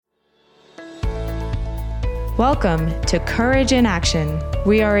Welcome to Courage in Action.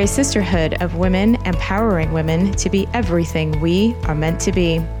 We are a sisterhood of women empowering women to be everything we are meant to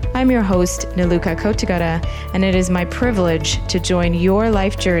be. I'm your host, Niluka Kotagara, and it is my privilege to join your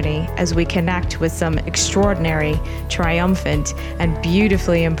life journey as we connect with some extraordinary, triumphant, and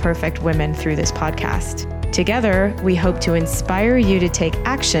beautifully imperfect women through this podcast. Together, we hope to inspire you to take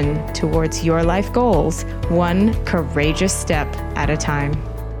action towards your life goals, one courageous step at a time.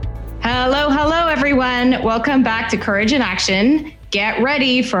 Hello, everyone. Welcome back to Courage in Action. Get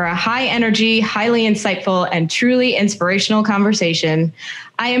ready for a high energy, highly insightful, and truly inspirational conversation.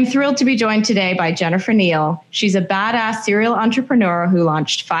 I am thrilled to be joined today by Jennifer Neal. She's a badass serial entrepreneur who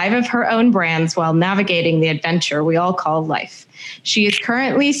launched 5 of her own brands while navigating the adventure we all call life. She is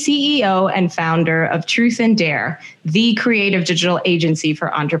currently CEO and founder of Truth and Dare, the creative digital agency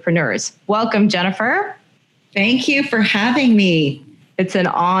for entrepreneurs. Welcome, Jennifer. Thank you for having me. It's an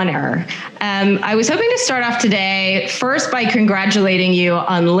honor. I was hoping to start off today first by congratulating you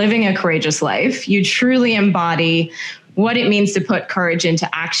on living a courageous life. You truly embody what it means to put courage into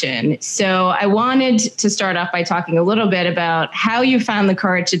action. So I wanted to start off by talking a little bit about how you found the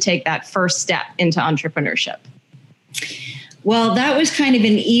courage to take that first step into entrepreneurship. Well, that was kind of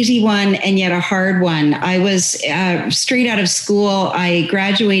an easy one and yet a hard one. I was straight out of school. I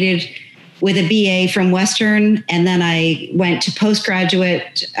graduated with a BA from Western, and then I went to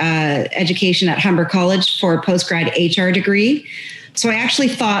postgraduate education at Humber College for a postgrad HR degree. So I actually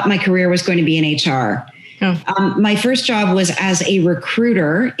thought my career was going to be in HR. Oh. My first job was as a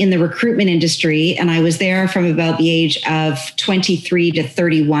recruiter in the recruitment industry, and I was there from about the age of 23 to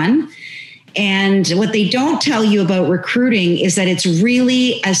 31. And what they don't tell you about recruiting is that it's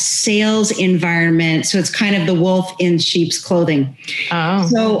really a sales environment. So it's kind of the wolf in sheep's clothing. Oh.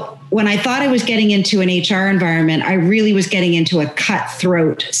 So when I thought I was getting into an HR environment, I really was getting into a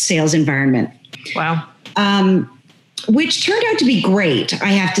cutthroat sales environment. Wow. Which turned out to be great, I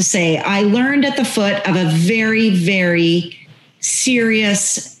have to say. I learned at the foot of a very, very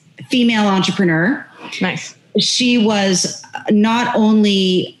serious female entrepreneur. Nice. She was not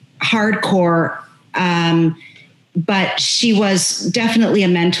only hardcore, but she was definitely a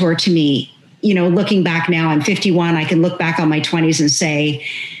mentor to me. You know, looking back now, I'm 51. I can look back on my 20s and say,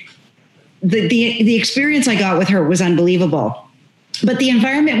 the experience I got with her was unbelievable, but the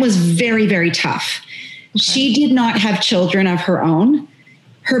environment was very, very tough. Okay. She did not have children of her own.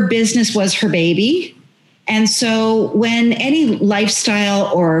 Her business was her baby. And so when any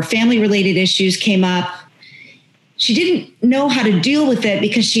lifestyle or family related issues came up, she didn't know how to deal with it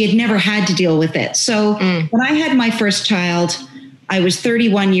because she had never had to deal with it. So when I had my first child, I was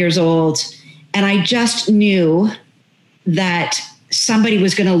 31 years old, and I just knew that somebody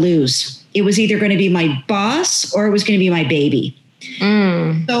was going to lose. It was either going to be my boss or it was going to be my baby.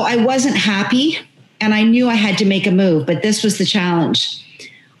 So I wasn't happy, and I knew I had to make a move, but this was the challenge.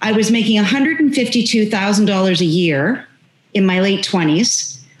 I was making $152,000 a year in my late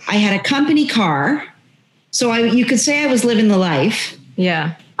 20s. I had a company car. So you could say I was living the life.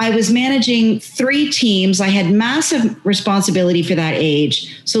 Yeah. I was managing 3 teams. I had massive responsibility for that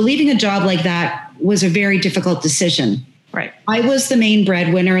age. So leaving a job like that was a very difficult decision. Right. I was the main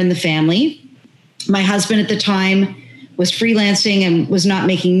breadwinner in the family. My husband at the time was freelancing and was not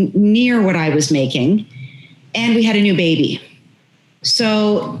making near what I was making. And we had a new baby.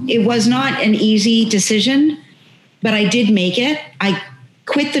 So it was not an easy decision, but I did make it. I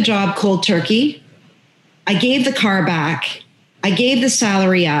quit the job cold turkey. I gave the car back. I gave the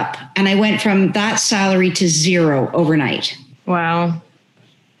salary up, and I went from that salary to 0 overnight. Wow.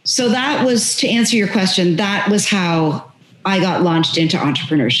 So that was, to answer your question, that was how I got launched into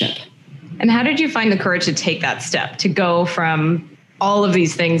entrepreneurship. And how did you find the courage to take that step, to go from all of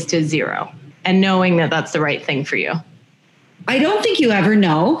these things to 0 and knowing that that's the right thing for you? I don't think you ever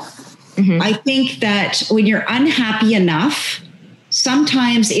know. Mm-hmm. I think that when you're unhappy enough,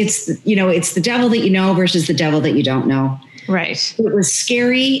 sometimes it's the devil that you know versus the devil that you don't know. Right. It was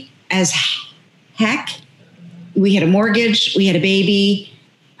scary as heck. We had a mortgage, we had a baby.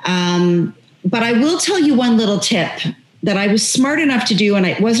 But I will tell you one little tip that I was smart enough to do, and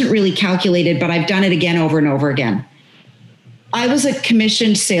it wasn't really calculated, but I've done it again over and over again. I was a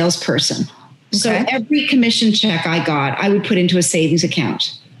commissioned salesperson. Okay. So every commission check I got, I would put into a savings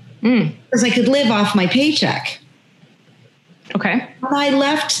account because I could live off my paycheck. Okay. When I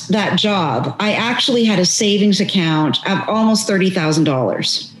left that job, I actually had a savings account of almost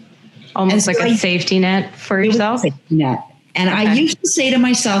 $30,000. Almost like a safety net for yourself? Safety net. And okay. I used to say to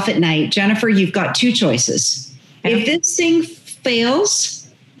myself at night, Jennifer, you've got 2 choices. Yeah. If this thing fails,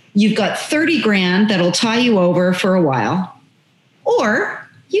 you've got 30 grand that'll tie you over for a while, or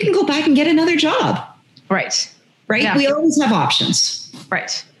you can go back and get another job. Right. Right. Yeah. We always have options.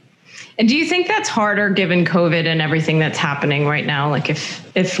 Right. And do you think that's harder given COVID and everything that's happening right now? Like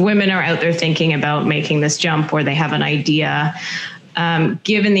if women are out there thinking about making this jump or they have an idea,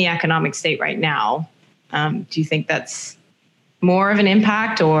 given the economic state right now, do you think that's more of an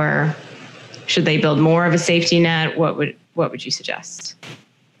impact, or should they build more of a safety net? What would you suggest?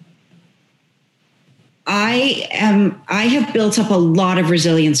 I have built up a lot of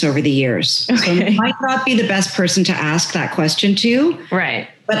resilience over the years. Okay. So I might not be the best person to ask that question to. Right.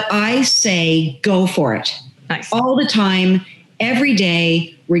 But I say go for it. Nice. All the time, every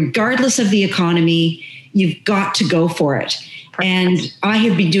day, regardless of the economy, you've got to go for it. Perfect. And I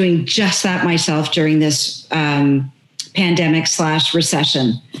have been doing just that myself during this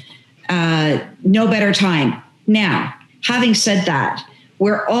pandemic/recession. No better time. Now, having said that,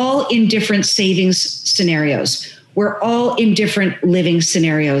 we're all in different savings scenarios. We're all in different living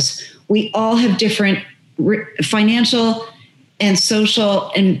scenarios. We all have different financial and social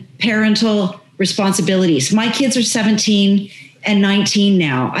and parental responsibilities. My kids are 17 and 19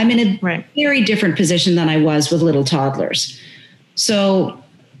 now. I'm in a very different position than I was with little toddlers. So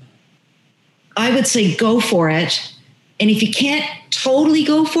I would say go for it. And if you can't totally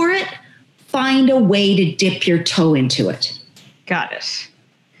go for it, find a way to dip your toe into it. Got it.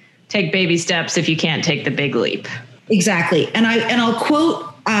 Take baby steps if you can't take the big leap. Exactly. And I'll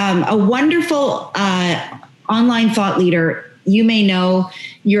quote a wonderful online thought leader. You may know,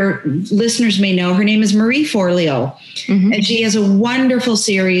 your listeners may know, her name is Marie Forleo. Mm-hmm. And she has a wonderful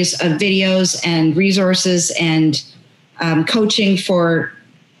series of videos and resources and coaching for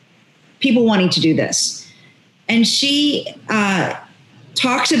people wanting to do this. And she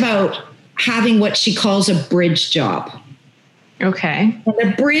talks about having what she calls a bridge job. Okay.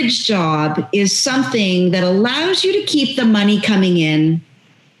 And a bridge job is something that allows you to keep the money coming in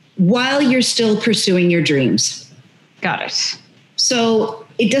while you're still pursuing your dreams. Got it. So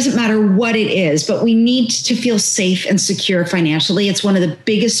it doesn't matter what it is, but we need to feel safe and secure financially. It's one of the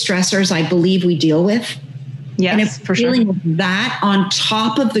biggest stressors I believe we deal with. Yes, and if for sure. Dealing with that on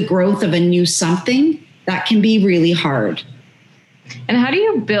top of the growth of a new something, that can be really hard. And how do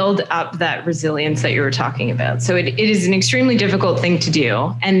you build up that resilience that you were talking about? So it is an extremely difficult thing to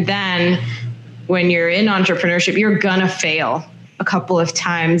do. And then when you're in entrepreneurship, you're gonna fail a couple of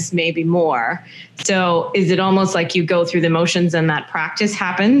times, maybe more. So is it almost like you go through the motions and that practice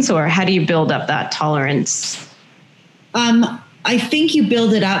happens, or how do you build up that tolerance? I think you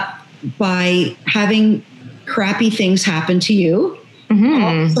build it up by having crappy things happen to you. Mm-hmm.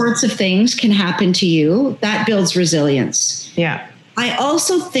 All sorts of things can happen to you. That builds resilience. Yeah. I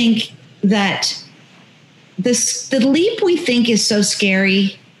also think that the leap we think is so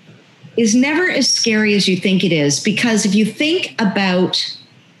scary is never as scary as you think it is, because if you think about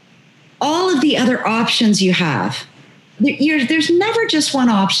all of the other options you have, there's never just one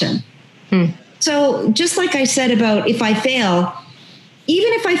option. So just like I said about if I fail,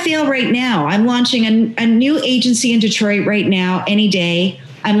 even if I fail right now, I'm launching a new agency in Detroit right now, any day.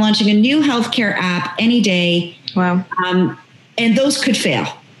 I'm launching a new healthcare app any day. Wow. And those could fail.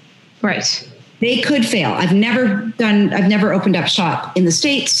 Right. They could fail. I've never opened up shop in the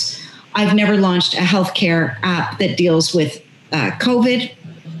States. I've never launched a healthcare app that deals with COVID.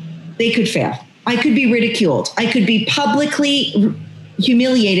 They could fail. I could be ridiculed. I could be publicly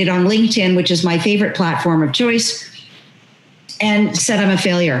humiliated on LinkedIn, which is my favorite platform of choice, and said I'm a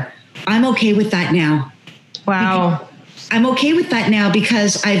failure. I'm okay with that now. Wow. I'm okay with that now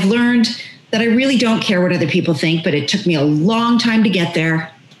because I've learned that I really don't care what other people think, but it took me a long time to get there.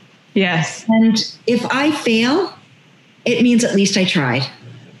 Yes. And if I fail, it means at least I tried.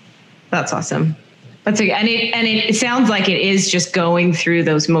 That's awesome. It sounds like it is just going through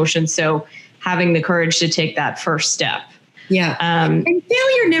those motions. So having the courage to take that first step. Yeah. And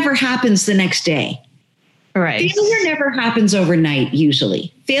failure never happens the next day. Right. Failure never happens overnight,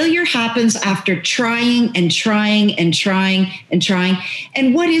 usually. Failure happens after trying and trying and trying and trying.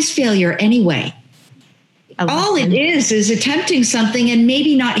 And what is failure anyway? All it is attempting something and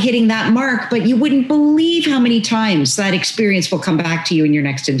maybe not hitting that mark, but you wouldn't believe how many times that experience will come back to you in your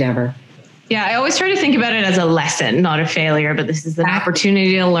next endeavor. Yeah, I always try to think about it as a lesson, not a failure, but this is an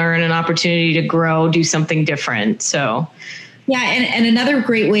opportunity to learn, an opportunity to grow, do something different. So, yeah, and another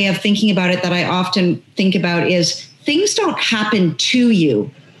great way of thinking about it that I often think about is things don't happen to you.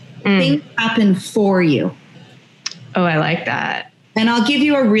 Things happen for you. Oh, I like that. And I'll give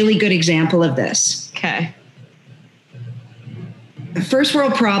you a really good example of this. Okay. First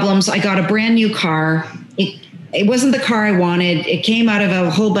world problems. I got a brand new car. It wasn't the car I wanted. It came out of a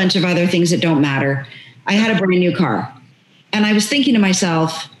whole bunch of other things that don't matter. I had a brand new car. And I was thinking to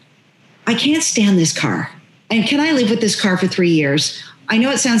myself, I can't stand this car. And can I live with this car for 3 years? I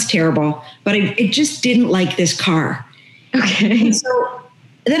know it sounds terrible, but it just didn't like this car. Okay. And so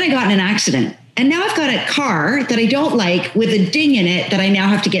then I got in an accident. And now I've got a car that I don't like with a ding in it that I now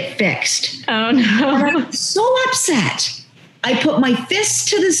have to get fixed. Oh, no. And I'm so upset. I put my fist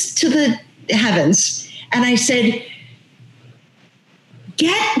to the heavens and I said,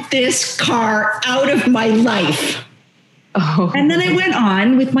 get this car out of my life. Oh. And then I went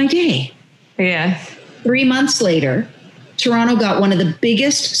on with my day. Yes. 3 months later, Toronto got one of the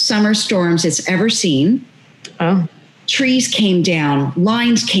biggest summer storms it's ever seen. Oh. Trees came down,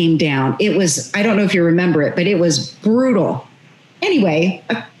 lines came down. It was, I don't know if you remember it, but it was brutal. Anyway,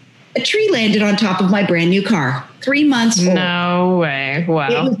 a tree landed on top of my brand new car. 3 months old. No way. Wow.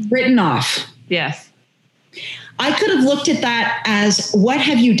 It was written off. Yes. I could have looked at that as, what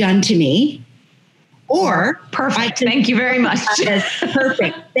have you done to me? Or perfect. Thank you very much.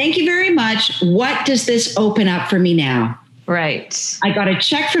 Perfect. Thank you very much. What does this open up for me now? Right. I got a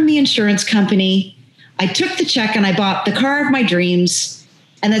check from the insurance company. I took the check and I bought the car of my dreams.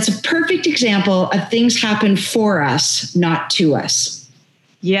 And that's a perfect example of things happen for us, not to us.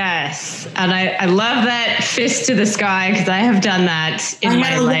 Yes. And I love that fist to the sky because I have done that in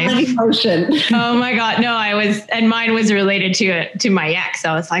my life. Emotion. Oh my God. No, and mine was related to my ex.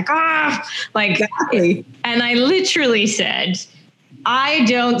 I was like, exactly. And I literally said, I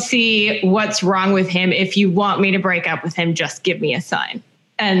don't see what's wrong with him. If you want me to break up with him, just give me a sign.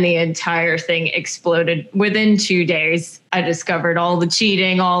 And the entire thing exploded. Within 2 days, I discovered all the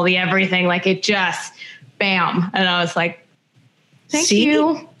cheating, all the everything, like it just bam. And I was like, Thank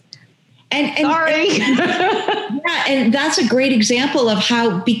you. And sorry. And that's a great example of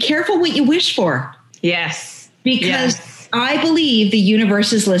how, be careful what you wish for. Yes. Because I believe the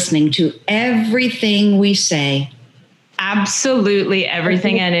universe is listening to everything we say. Absolutely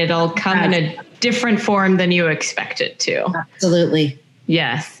everything. And it'll come in a different form than you expect it to. Absolutely.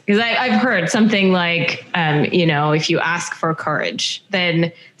 Yes. Because I've heard something like, if you ask for courage,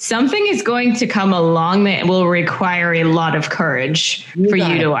 then something is going to come along that will require a lot of courage for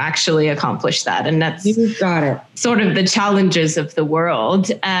you to actually accomplish that. And that's sort of the challenges of the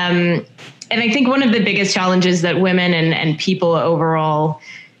world. And I think one of the biggest challenges that women and people overall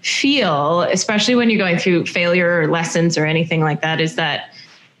feel, especially when you're going through failure or lessons or anything like that, is that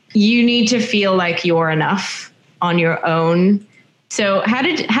you need to feel like you're enough on your own. So how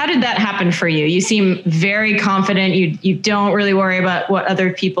did that happen for you? You seem very confident. You don't really worry about what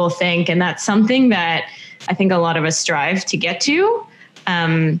other people think. And that's something that I think a lot of us strive to get to.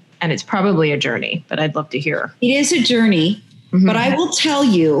 And it's probably a journey, but I'd love to hear. It is a journey, but I will tell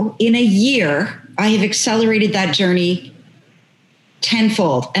you, in a year, I have accelerated that journey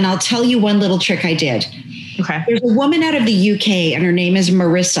tenfold. And I'll tell you one little trick I did. Okay. There's a woman out of the UK and her name is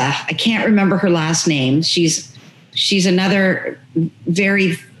Marissa. I can't remember her last name. She's another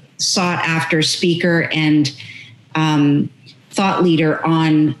very sought after speaker and thought leader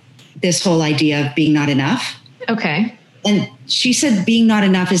on this whole idea of being not enough. Okay. And she said being not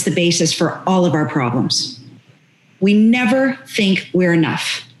enough is the basis for all of our problems. We never think we're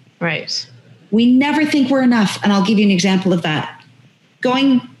enough. Right. We never think we're enough. And I'll give you an example of that.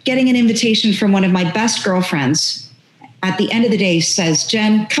 Getting an invitation from one of my best girlfriends at the end of the day says,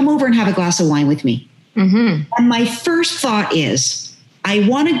 Jen, come over and have a glass of wine with me. Mm-hmm. And my first thought is, I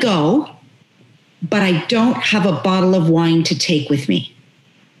want to go, but I don't have a bottle of wine to take with me.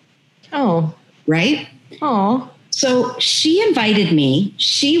 Oh. Right? Oh. So she invited me.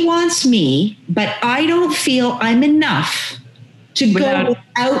 She wants me, but I don't feel I'm enough to go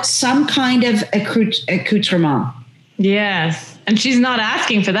without some kind of accoutrement. Yes. And she's not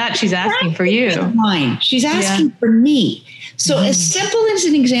asking for that. She's asking for you. She's asking for me. So as simple as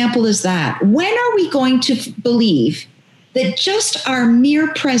an example as that, when are we going to believe that just our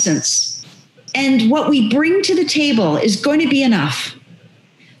mere presence and what we bring to the table is going to be enough?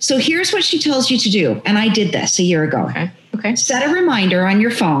 So here's what she tells you to do. And I did this a year ago. Okay. Set a reminder on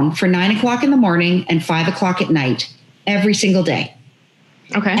your phone for 9 o'clock in the morning and 5 o'clock at night every single day.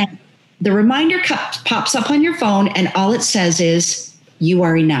 Okay. And the reminder pops up on your phone and all it says is, you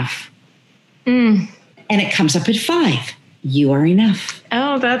are enough. And it comes up at 5. You are enough.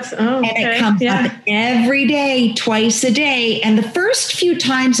 And it comes up every day, twice a day. And the first few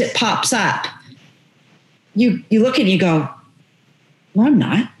times it pops up, you look and you go, well, I'm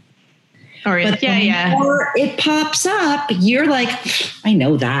not. All right. But before it pops up, you're like, I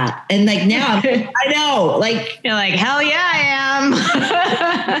know that. And like now, I know. Like you're like, hell yeah,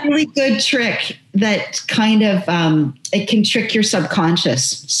 I am. Really good trick that kind of it can trick your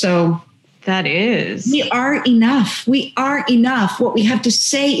subconscious. So That is. We are enough. We are enough. What we have to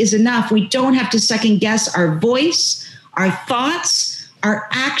say is enough. We don't have to second guess our voice, our thoughts, our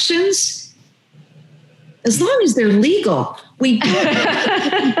actions. As long as they're legal, we do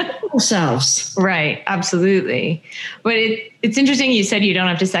ourselves. Right. Absolutely. But it's interesting. You said you don't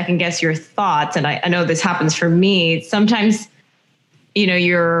have to second guess your thoughts. And I know this happens for me. Sometimes,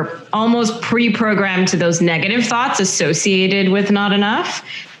 you're almost pre-programmed to those negative thoughts associated with not enough.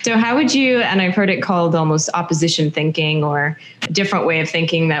 So how would you, and I've heard it called almost opposition thinking, or a different way of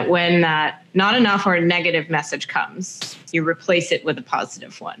thinking, that when that not enough or a negative message comes, you replace it with a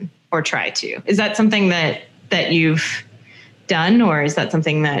positive one, or try to. Is that something that you've done, or is that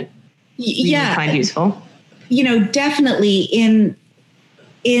something that you find useful? Definitely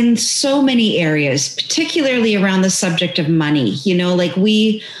in so many areas, particularly around the subject of money.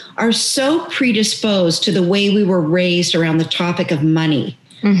 We are so predisposed to the way we were raised around the topic of money.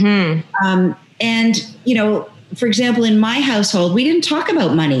 Mm-hmm. For example, in my household, we didn't talk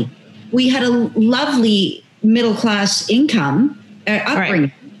about money. We had a lovely middle-class income, upbringing,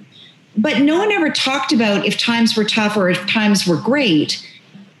 right. But no one ever talked about if times were tough or if times were great.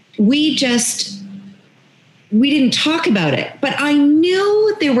 We didn't talk about it, but I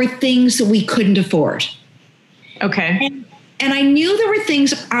knew there were things that we couldn't afford. Okay. And I knew there were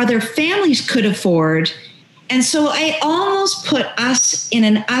things other families could afford. And so I almost put us in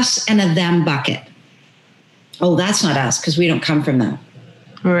an us and a them bucket. Oh, that's not us because we don't come from them.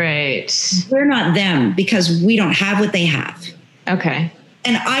 Right. We're not them because we don't have what they have. Okay.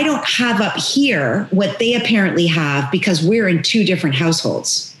 And I don't have up here what they apparently have because we're in two different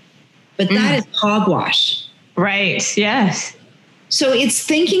households. But that is hogwash. Right. Yes. So it's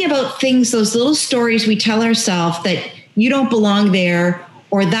thinking about things, those little stories we tell ourselves that you don't belong there,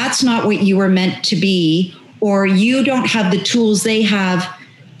 or that's not what you were meant to be, or you don't have the tools they have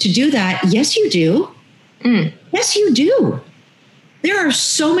to do that. Yes, you do. Yes, you do. There are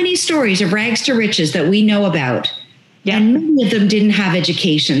so many stories of rags to riches that we know about. Yeah. And many of them didn't have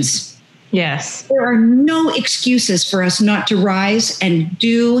educations. Yes. There are no excuses for us not to rise and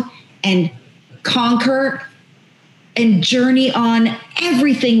do and conquer and journey on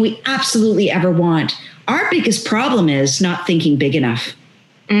everything we absolutely ever want. Our biggest problem is not thinking big enough.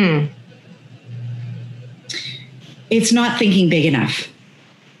 It's not thinking big enough.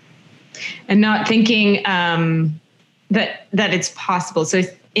 And not thinking that it's possible. So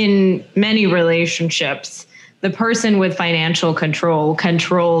in many relationships, the person with financial control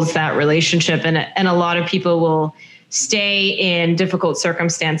controls that relationship. And a lot of people will stay in difficult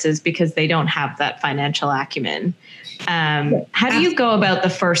circumstances because they don't have that financial acumen. How do you go about the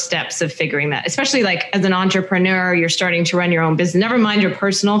first steps of figuring that? Especially like as an entrepreneur, you're starting to run your own business. Never mind your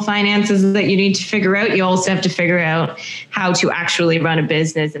personal finances that you need to figure out. You also have to figure out how to actually run a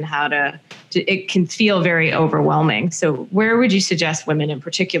business and how to it can feel very overwhelming. So where would you suggest women in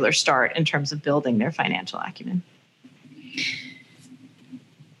particular start in terms of building their financial acumen?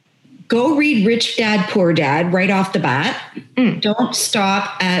 Go read Rich Dad, Poor Dad right off the bat. Don't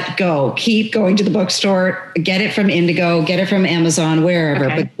stop at go. Keep going to the bookstore, get it from Indigo, get it from Amazon, wherever,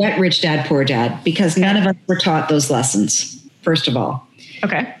 but get Rich Dad, Poor Dad, because none of us were taught those lessons, first of all.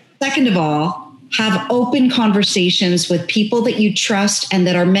 Okay. Second of all, have open conversations with people that you trust and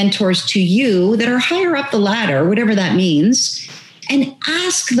that are mentors to you, that are higher up the ladder, whatever that means, and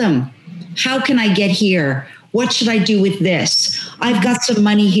ask them, how can I get here? What should I do with this? I've got some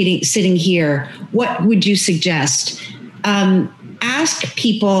money sitting here. What would you suggest? Ask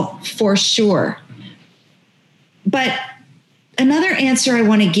people for sure. But another answer I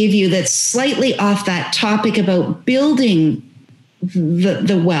want to give you that's slightly off that topic about building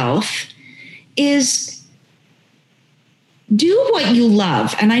the wealth is do what you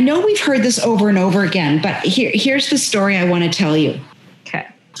love. And I know we've heard this over and over again, but here's the story I want to tell you. Okay.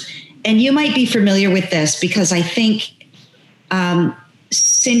 And you might be familiar with this because I think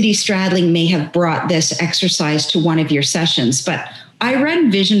Cindy Stradling may have brought this exercise to one of your sessions, but I run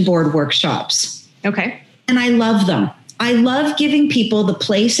vision board workshops. Okay. And I love them. I love giving people the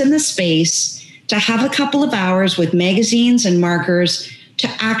place and the space to have a couple of hours with magazines and markers to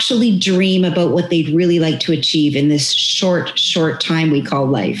actually dream about what they'd really like to achieve in this short time we call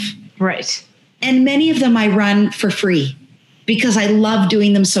life. Right. And many of them I run for free because I love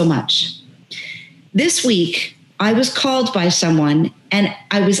doing them so much. This week, I was called by someone and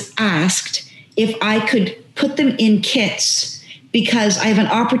I was asked if I could put them in kits because I have an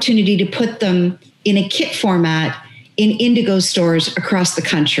opportunity to put them in a kit format in Indigo stores across the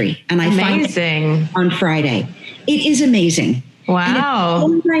country. And I find it on Friday. It is amazing. Wow.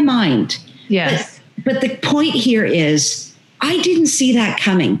 And it blew my mind. Yes. But the point here is I didn't see that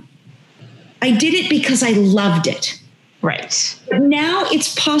coming. I did it because I loved it. Right. But now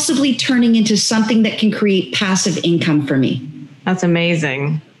it's possibly turning into something that can create passive income for me. That's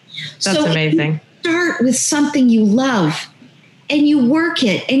amazing. That's amazing. Start with something you love and you work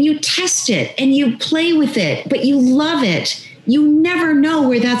it and you test it and you play with it, but you love it. You never know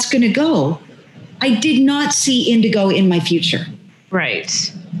where that's going to go. I did not see indigo in my future.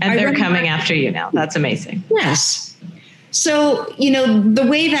 Right. And they're coming after you now. That's amazing. Yes. So, the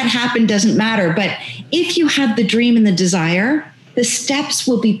way that happened doesn't matter. But if you have the dream and the desire, the steps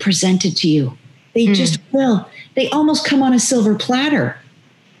will be presented to you. They just will. They almost come on a silver platter.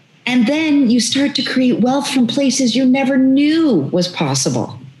 And then you start to create wealth from places you never knew was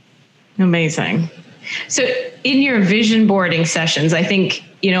possible. Amazing. So in your vision boarding sessions, I think,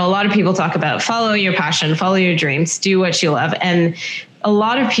 a lot of people talk about follow your passion, follow your dreams, do what you love. And a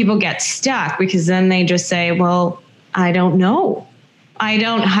lot of people get stuck because then they just say, well, I don't know. I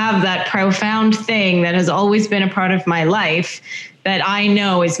don't have that profound thing that has always been a part of my life that I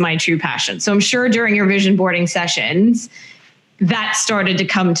know is my true passion. So I'm sure during your vision boarding sessions, that started to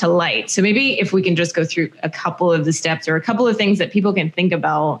come to light. So maybe if we can just go through a couple of the steps or a couple of things that people can think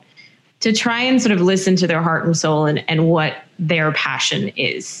about to try and sort of listen to their heart and soul and what their passion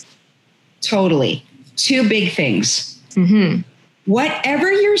is. Totally. Two big things. Mm-hmm.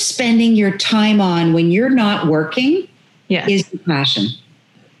 Whatever you're spending your time on when you're not working is your passion.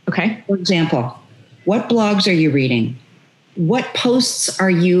 Okay. For example, what blogs are you reading? What posts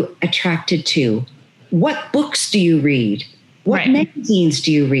are you attracted to? What books do you read? What magazines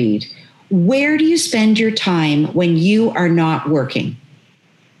do you read? Where do you spend your time when you are not working?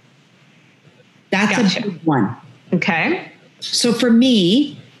 That's a big one. Okay. So for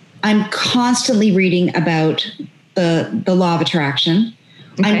me, I'm constantly reading about the law of attraction.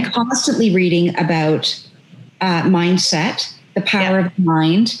 Okay. I'm constantly reading about mindset, the power of the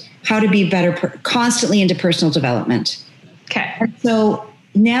mind, how to be better, constantly into personal development. Okay. And so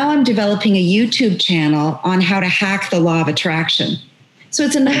now I'm developing a YouTube channel on how to hack the law of attraction. So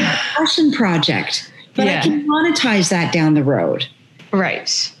it's another passion project, but I can monetize that down the road. Right.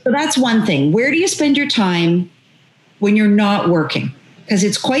 So that's one thing. Where do you spend your time when you're not working? Because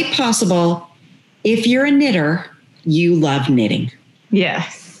it's quite possible if you're a knitter, you love knitting.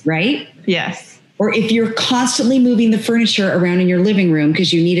 Yes. Right? Yes. Or if you're constantly moving the furniture around in your living room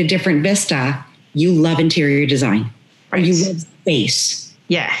because you need a different vista, you love interior design. Right. Or you love space.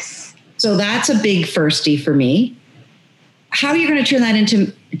 Yes. So that's a big firstie for me. How you're going to turn that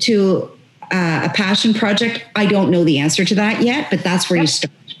into a passion project, I don't know the answer to that yet, but that's where you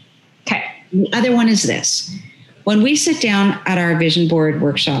start. Okay. The other one is this. When we sit down at our vision board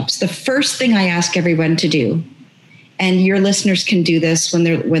workshops, the first thing I ask everyone to do, and your listeners can do this when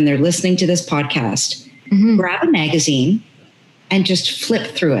they're listening to this podcast, grab a magazine and just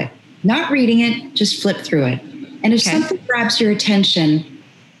flip through it. Not reading it, just flip through it. And if something grabs your attention,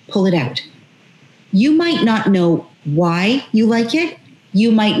 pull it out. You might not know why you like it.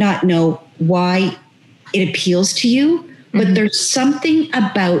 You might not know why it appeals to you, but there's something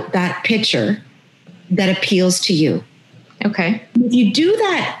about that picture that appeals to you. Okay. If you do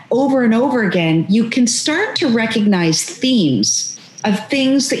that over and over again, you can start to recognize themes of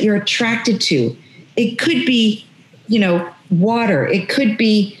things that you're attracted to. It could be, water. It could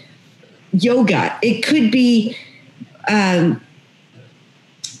be yoga. It could be, I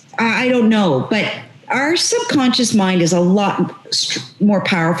don't know, but our subconscious mind is a lot more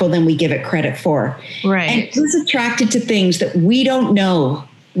powerful than we give it credit for. Right. And it's attracted to things that we don't know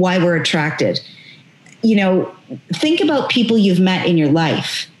why we're attracted. Think about people you've met in your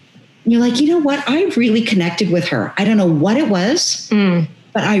life. And you're like, you know what? I really connected with her. I don't know what it was,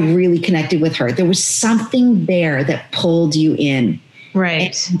 but I really connected with her. There was something there that pulled you in.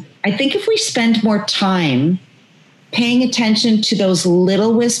 Right. And I think if we spend more time paying attention to those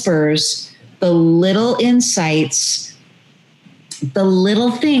little whispers, the little insights, the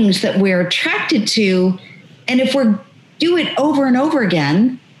little things that we're attracted to, and if we do it over and over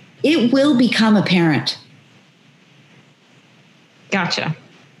again, it will become apparent. Gotcha.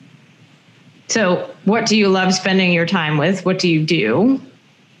 So what do you love spending your time with? What do you do?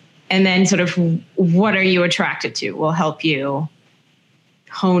 And then sort of what are you attracted to will help you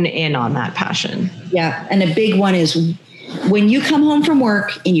hone in on that passion. Yeah. And a big one is when you come home from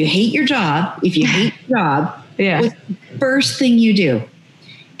work and you hate your job, if you hate your job, what's the first thing you do?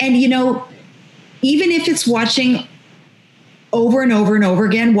 And, even if it's watching over and over and over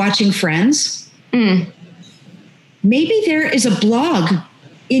again, watching Friends, maybe there is a blog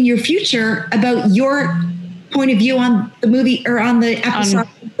in your future about your point of view on the movie or on the episode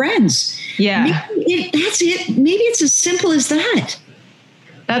of Friends. Yeah. Maybe that's it. Maybe it's as simple as that.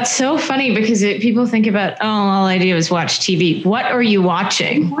 That's so funny because people think about, oh, all I do is watch TV. What are you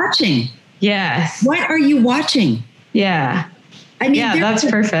watching? Watching. Yes. What are you watching? Yeah. I mean, yeah, that's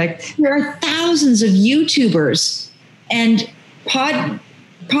perfect. There are thousands of YouTubers and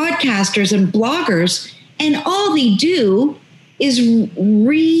podcasters and bloggers, and all they do is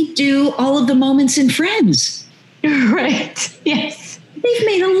redo all of the moments in Friends. Right. Yes. They've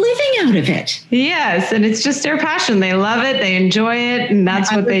made a living out of it. Yes. And it's just their passion. They love it. They enjoy it. And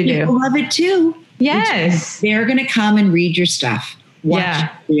that's what they do. Love it too. Yes. They're going to come and read your stuff. Watch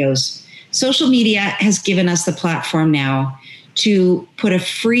videos. Social media has given us the platform now to put a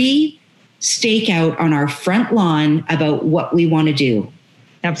free stakeout on our front lawn about what we want to do.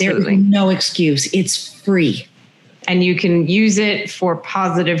 Absolutely. There's no excuse. It's free. And you can use it for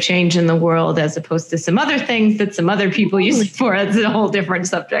positive change in the world as opposed to some other things that some other people use it for. It's a whole different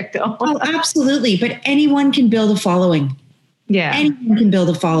subject, though. Oh, absolutely. But anyone can build a following. Yeah. Anyone can build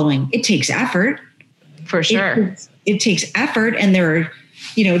a following. It takes effort. For sure. It takes effort. And there are,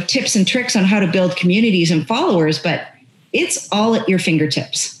 tips and tricks on how to build communities and followers, but it's all at your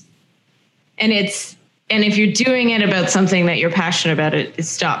fingertips. And if you're doing it about something that you're passionate about, it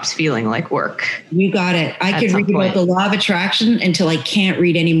stops feeling like work. You got it. I could read about the law of attraction until I can't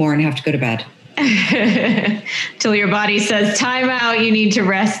read anymore and have to go to bed. Till your body says, time out, you need to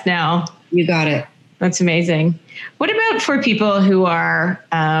rest now. You got it. That's amazing. What about for people who are,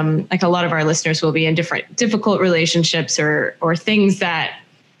 like a lot of our listeners will be in difficult relationships or things that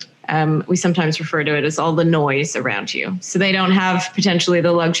we sometimes refer to it as all the noise around you. So they don't have potentially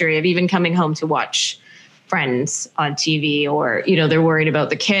the luxury of even coming home to watch Friends on TV, or, they're worried about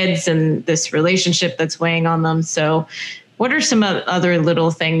the kids and this relationship that's weighing on them. So what are some other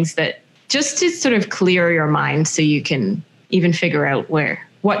little things that just to sort of clear your mind so you can even figure out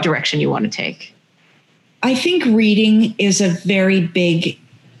what direction you want to take? I think reading is a very big,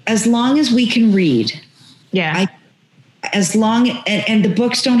 as long as we can read. Yeah. And the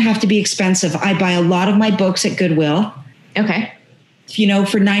books don't have to be expensive. I buy a lot of my books at Goodwill. Okay.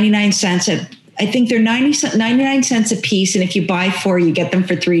 For 99 cents. I think they're 99 cents a piece. And if you buy 4, you get them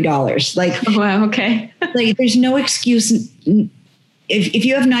for $3. Wow. Okay. There's no excuse. If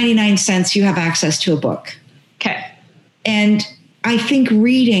you have 99 cents, you have access to a book. Okay. And I think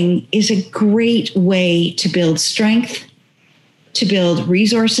reading is a great way to build strength, to build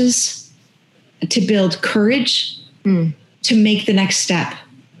resources, to build courage, to make the next step.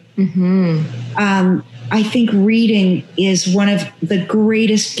 Mm-hmm. I think reading is one of the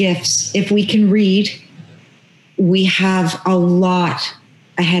greatest gifts. If we can read, we have a lot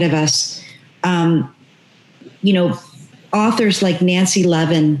ahead of us. Authors like Nancy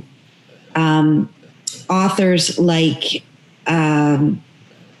Levin, authors like, I'm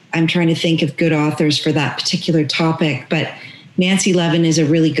trying to think of good authors for that particular topic, but Nancy Levin is a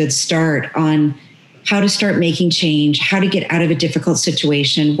really good start on how to start making change, how to get out of a difficult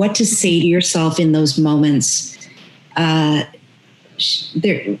situation, what to say to yourself in those moments.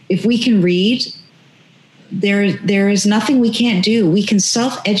 If we can read, there is nothing we can't do. We can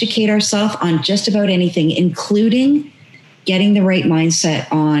self-educate ourselves on just about anything, including getting the right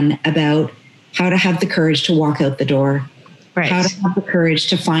mindset on about how to have the courage to walk out the door, right. How to have the courage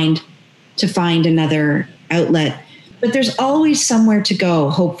to find another outlet. But there's always somewhere to go,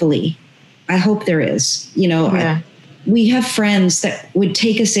 hopefully. I hope there is. We have friends that would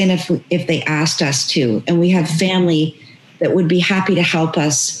take us in if they asked us to, and we have family that would be happy to help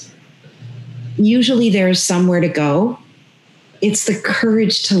us. Usually there's somewhere to go. It's the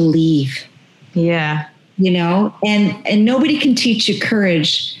courage to leave. Yeah. And nobody can teach you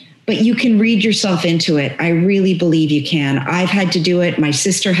courage, but you can read yourself into it. I really believe you can. I've had to do it. My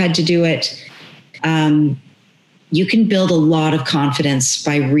sister had to do it. You can build a lot of confidence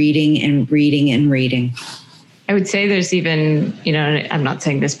by reading and reading and reading. I would say there's even, I'm not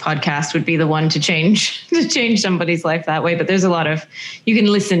saying this podcast would be the one to change somebody's life that way, but there's you can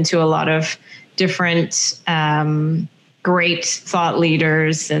listen to a lot of different great thought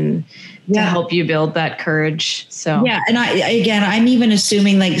leaders and to help you build that courage. So yeah, and I'm even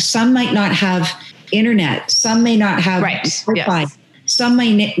assuming some might not have internet, some may not have Wi-Fi. Yes. Some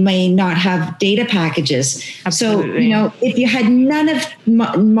may not have data packages. Absolutely. So, if you had none of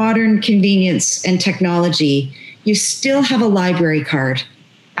modern convenience and technology, you still have a library card.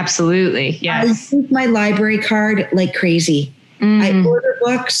 Absolutely. Yes. I use my library card like crazy. I order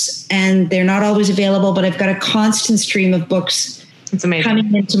books and they're not always available, but I've got a constant stream of books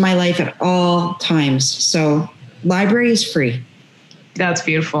coming into my life at all times. So library is free. That's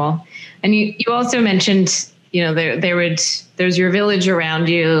beautiful. And you also mentioned, there's your village around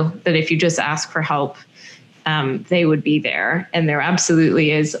you that if you just ask for help, they would be there. And there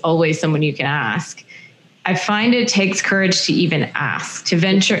absolutely is always someone you can ask. I find it takes courage to even ask, to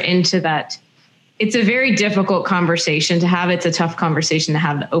venture into that. It's a very difficult conversation to have. It's a tough conversation to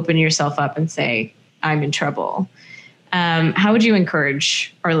have, to open yourself up and say, I'm in trouble. How would you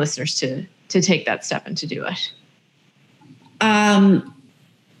encourage our listeners to take that step and to do it? I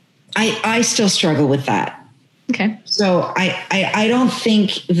still struggle with that. Okay. So I don't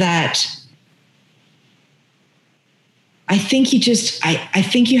think that, I think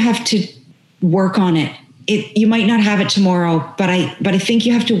you have to work on it. You might not have it tomorrow, but I think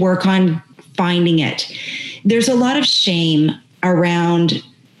you have to work on finding it. There's a lot of shame around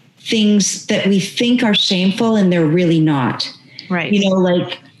things that we think are shameful and they're really not. Right.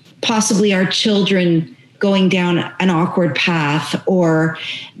 Like possibly our children going down an awkward path, or,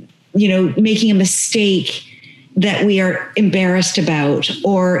 making a mistake that we are embarrassed about,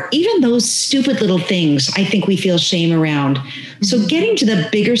 or even those stupid little things I think we feel shame around. Mm-hmm. So getting to the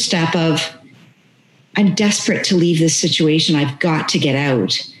bigger step of, I'm desperate to leave this situation. I've got to get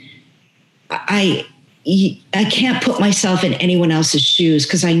out. I can't put myself in anyone else's shoes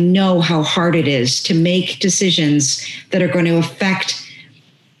because I know how hard it is to make decisions that are going to affect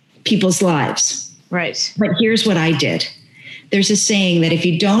people's lives. Right. But here's what I did. There's a saying that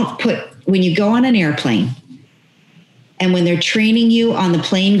when you go on an airplane and when they're training you on the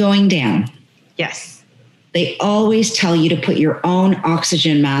plane going down, yes, they always tell you to put your own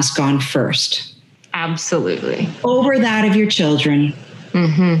oxygen mask on first. Absolutely. Over that of your children,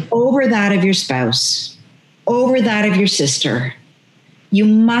 mm-hmm. over that of your spouse, over that of your sister. You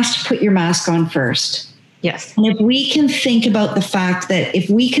must put your mask on first. Yes. And if we can think about the fact that if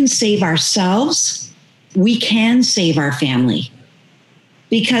we can save ourselves, we can save our family.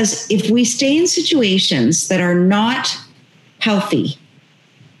 Because if we stay in situations that are not healthy,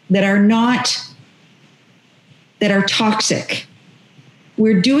 that are toxic,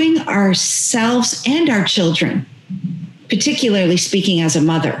 we're doing ourselves and our children, particularly speaking as a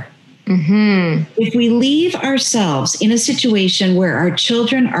mother. Mm-hmm. If we leave ourselves in a situation where our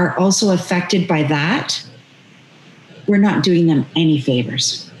children are also affected by that, we're not doing them any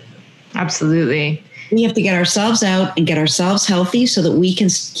favors. Absolutely. We have to get ourselves out and get ourselves healthy so that we can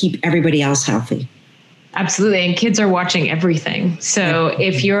keep everybody else healthy. Absolutely. And kids are watching everything. So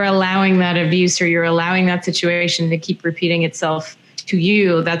if you're allowing that abuse or you're allowing that situation to keep repeating itself to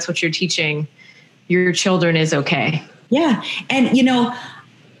you, that's what you're teaching your children is okay. Yeah. And,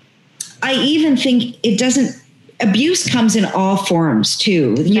 I even think abuse comes in all forms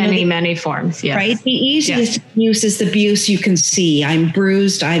too. Many forms. Yes. Right. The easiest abuse is the abuse you can see. I'm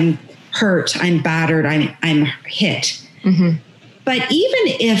bruised. I'm hurt. I'm battered. I'm hit. Mm-hmm. But even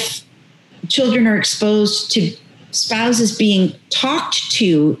if children are exposed to spouses being talked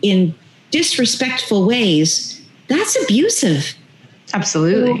to in disrespectful ways, that's abusive.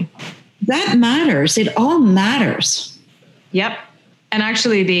 Absolutely. So that matters. It all matters. Yep. And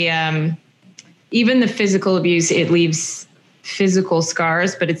actually even the physical abuse, it leaves physical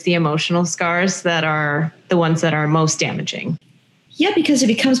scars, but it's the emotional scars that are the ones that are most damaging. Yeah, because it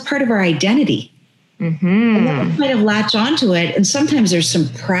becomes part of our identity. Mm-hmm. And then we kind of latch onto it. And sometimes there's some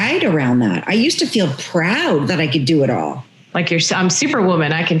pride around that. I used to feel proud that I could do it all. Like I'm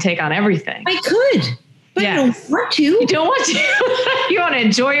Superwoman. I can take on everything. I could, but I don't want to. You don't want to. You want to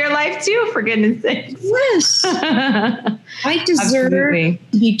enjoy your life too, for goodness sake. Yes. I deserve to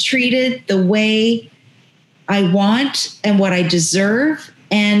be treated the way I want and what I deserve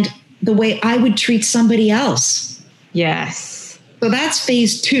and the way I would treat somebody else. Yes. So that's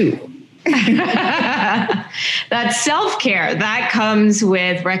phase 2. That's self-care. That comes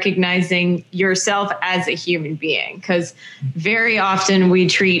with recognizing yourself as a human being, because very often we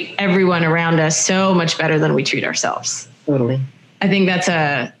treat everyone around us so much better than we treat ourselves. Totally. I think that's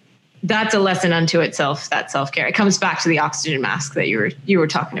a lesson unto itself, that self-care. It comes back to the oxygen mask that you were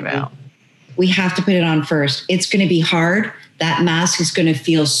talking about. We have to put it on first. It's going to be hard. That mask is going to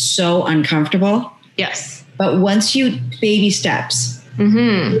feel so uncomfortable. Yes. But once baby steps,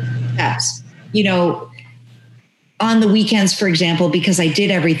 steps, on the weekends, for example, because I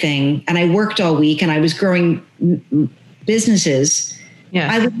did everything and I worked all week and I was growing businesses,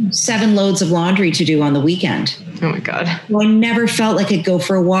 I would have 7 loads of laundry to do on the weekend. Oh my God. Well, I never felt like I'd go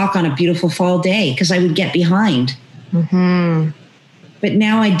for a walk on a beautiful fall day because I would get behind. Mm-hmm. But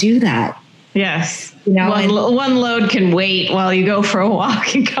now I do that. Yes. One load can wait while you go for a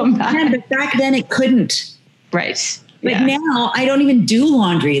walk and come back. Yeah, but back then it couldn't. Right. But now I don't even do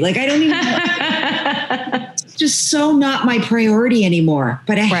laundry. Like I don't even, it's just so not my priority anymore.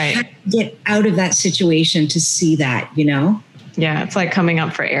 But I have to get out of that situation to see that, Yeah. It's like coming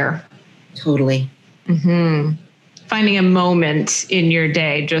up for air. Totally. Finding a moment in your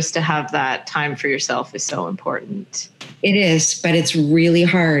day just to have that time for yourself is so important. It is, but it's really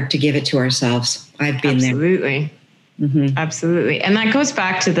hard to give it to ourselves. I've been Absolutely. there. Absolutely. And that goes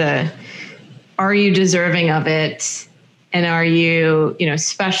back to are you deserving of it? And are you,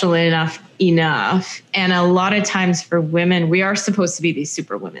 special enough? And a lot of times for women, we are supposed to be these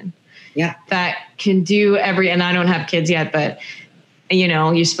super women. Yeah. That can do and I don't have kids yet, but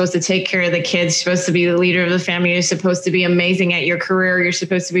you're supposed to take care of the kids. You're supposed to be the leader of the family. You're supposed to be amazing at your career. You're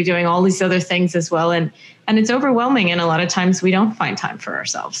supposed to be doing all these other things as well. And it's overwhelming. And a lot of times we don't find time for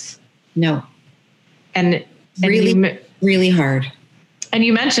ourselves. No. And really, really hard. And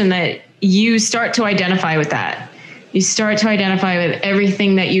you mentioned that you start to identify with that. You start to identify with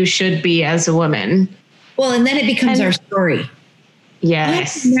everything that you should be as a woman. Well, and then it becomes our story.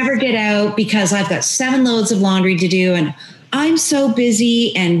 Yes. I never get out because I've got 7 loads of laundry to do and I'm so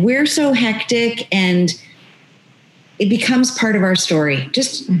busy and we're so hectic, and it becomes part of our story.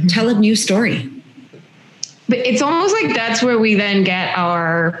 Just tell a new story. But it's almost like that's where we then get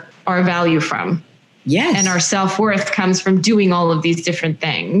our value from. Yes. And our self-worth comes from doing all of these different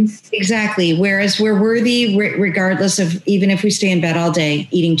things. Exactly. Whereas we're worthy regardless of, even if we stay in bed all day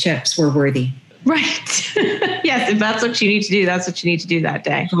eating chips, we're worthy. Right. Yes. If that's what you need to do, that's what you need to do that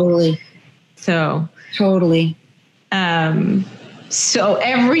day. Totally. So. Totally. So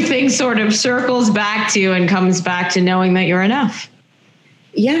everything sort of circles back to and comes back to knowing that you're enough.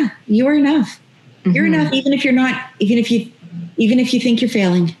 Yeah, you are enough. You're enough, even if you're not, even if you think you're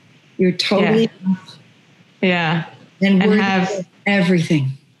failing, you're totally enough. Yeah. And have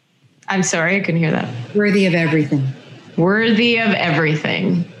everything. I'm sorry, I couldn't hear that. Worthy of everything. Worthy of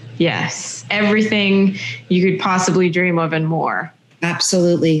everything. Yes. Everything you could possibly dream of and more.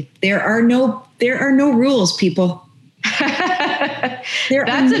 Absolutely. There are no rules, people.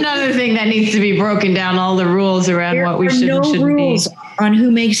 That's another thing that needs to be broken down, all the rules around what we should and shouldn't be. There are no rules on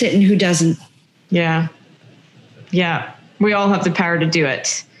who makes it and who doesn't. Yeah. Yeah. We all have the power to do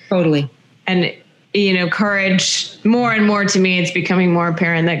it. Totally. And, courage, more and more to me, it's becoming more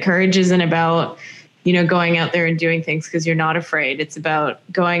apparent that courage isn't about, going out there and doing things because you're not afraid. It's about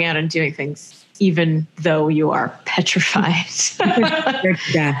going out and doing things even though you are petrified.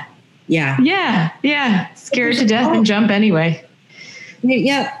 Yeah. Yeah. Yeah. Scared to death and jump anyway.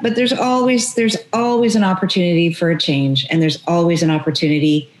 Yeah. But there's always an opportunity for a change, and there's always an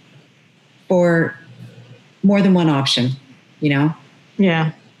opportunity for more than one option, Yeah.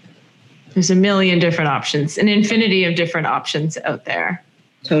 There's a million different options, an infinity of different options out there.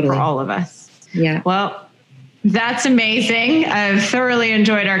 Totally. For all of us. Yeah. Well, that's amazing. I've thoroughly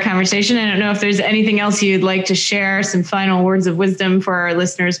enjoyed our conversation. I don't know if there's anything else you'd like to share, some final words of wisdom for our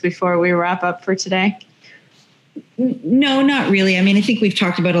listeners before we wrap up for today. No, not really. I mean, I think we've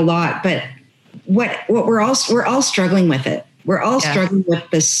talked about a lot, but what we're all struggling with it. We're all struggling with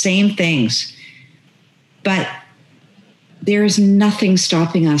the same things, but there is nothing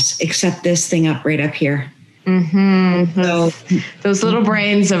stopping us except this thing right up here. So, those little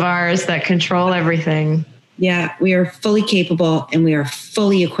brains of ours that control everything. Yeah, we are fully capable and we are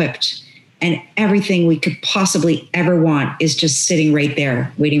fully equipped, and everything we could possibly ever want is just sitting right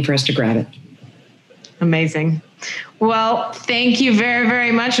there waiting for us to grab it. Amazing. Well, thank you very,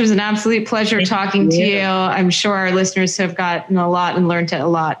 very much. It was an absolute pleasure talking to you. I'm sure our listeners have gotten a lot and learned a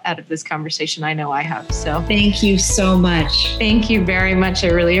lot out of this conversation. I know I have. So thank you so much. Thank you very much. I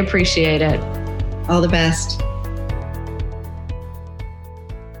really appreciate it. All the best.